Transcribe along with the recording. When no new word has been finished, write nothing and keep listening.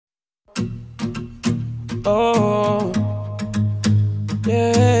Oh,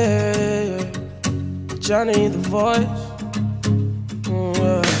 yeah, Jhoni the voice.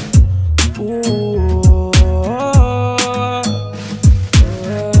 Yeah. Ooh,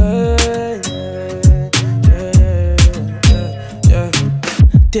 yeah.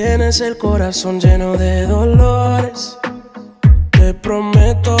 Tienes el corazón lleno de dolores. Te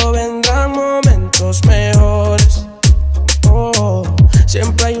prometo vendrán momentos mejores. Oh,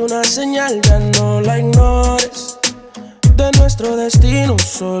 siempre hay una señal, ya no la ignores. De nuestro destino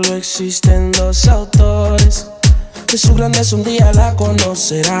solo existen dos autores. De su grandeza un día la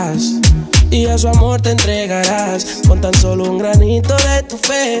conocerás y a su amor te entregarás. Con tan solo un granito de tu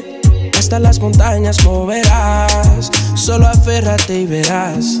fe hasta las montañas moverás. Solo aférrate y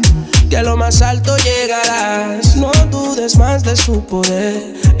verás que a lo más alto llegarás. No dudes más de su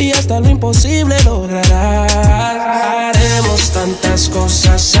poder y hasta lo imposible lograrás. Haremos tantas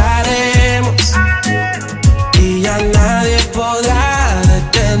cosas, haremos, y ya nadie podrá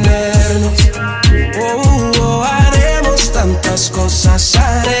detenernos. Haremos tantas cosas,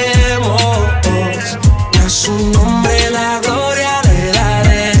 haremos, y a su nombre la gloria le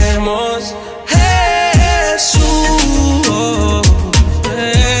daremos. Jesús,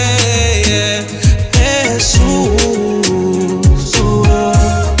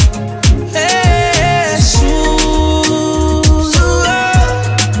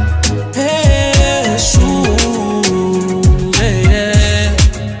 Jesús,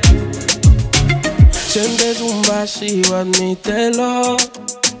 sientes un vacío, admítelo.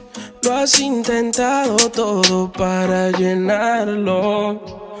 Lo has intentado todo para llenarlo.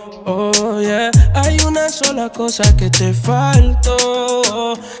 Oh yeah, hay una sola cosa que te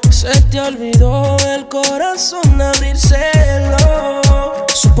faltó. Se te olvidó el corazón abrírselo.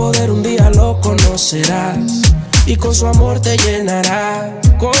 Su poder un día lo conocerás y con su amor te llenará.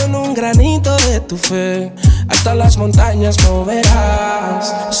 Con un granito de tu fe hasta las montañas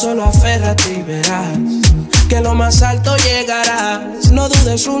moverás. Solo aférrate y verás que lo más alto llegarás. No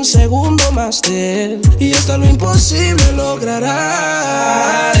dudes un segundo más de él y hasta lo imposible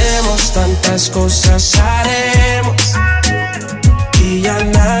lograrás. Haremos tantas cosas, haremos, y ya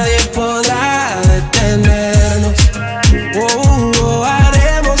nadie podrá detenernos.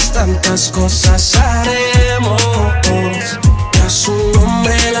 Haremos tantas cosas, haremos, y a su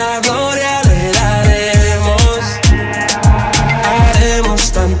nombre la gloria le daremos.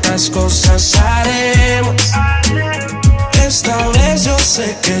 Haremos tantas cosas, haremos, esta vez yo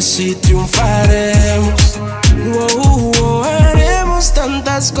sé que sí triunfaremos. Haremos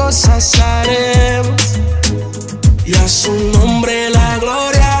tantas cosas, haremos, y a su nombre la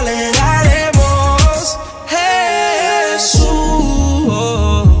gloria le daremos. Jesús,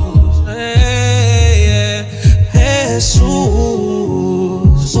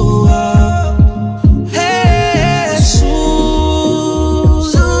 Jesús.